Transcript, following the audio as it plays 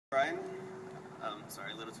Brian.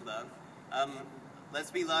 Sorry, a little too loud.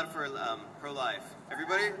 Let's be loud for pro-life.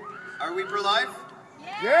 Everybody, are we pro-life?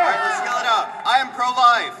 Yeah. All right, let's yell it out. I am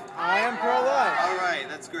pro-life. I am pro-life. All right,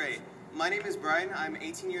 that's great. My name is Brian. I'm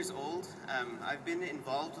 18 years old. I've been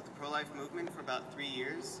involved with the pro-life movement for about 3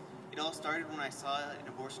 years. It all started when I saw an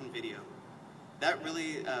abortion video. That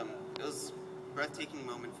really, it was a breathtaking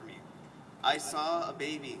moment for me. I saw a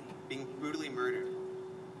baby being brutally murdered.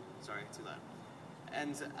 Sorry, too loud.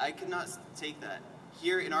 And I could not take that.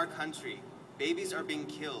 Here in our country, babies are being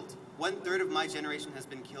killed. 1/3 of my generation has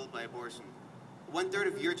been killed by abortion. 1/3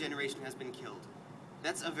 of your generation has been killed.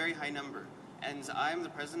 That's a very high number. And I am the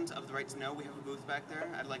president of the Right to Know. We have a booth back there.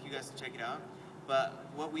 I'd like you guys to check it out. But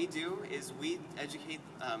what we do is we educate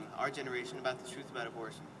our generation about the truth about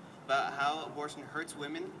abortion, about how abortion hurts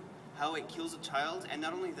women, how it kills a child, and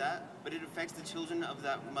not only that, but it affects the children of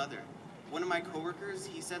that mother. One of my coworkers,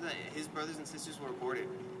 he said that his brothers and sisters were aborted.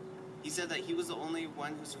 He said that he was the only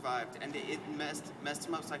one who survived, and it messed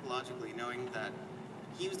him up psychologically, knowing that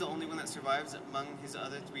he was the only one that survived among his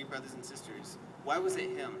other 3 brothers and sisters. Why was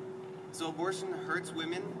it him? So abortion hurts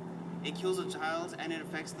women, it kills a child, and it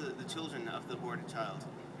affects the children of the aborted child.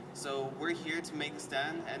 So we're here to make a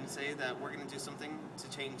stand and say that we're going to do something to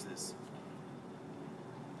change this.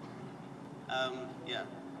 Yeah.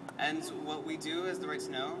 And what we do as the Right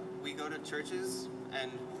to Know, we go to churches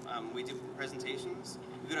and we do presentations.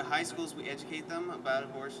 We go to high schools, we educate them about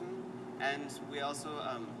abortion, and we also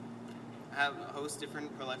host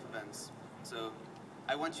different pro-life events. So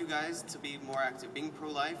I want you guys to be more active. Being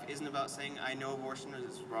pro-life isn't about saying, I know abortion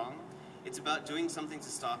is wrong. It's about doing something to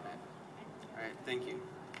stop it. All right, thank you.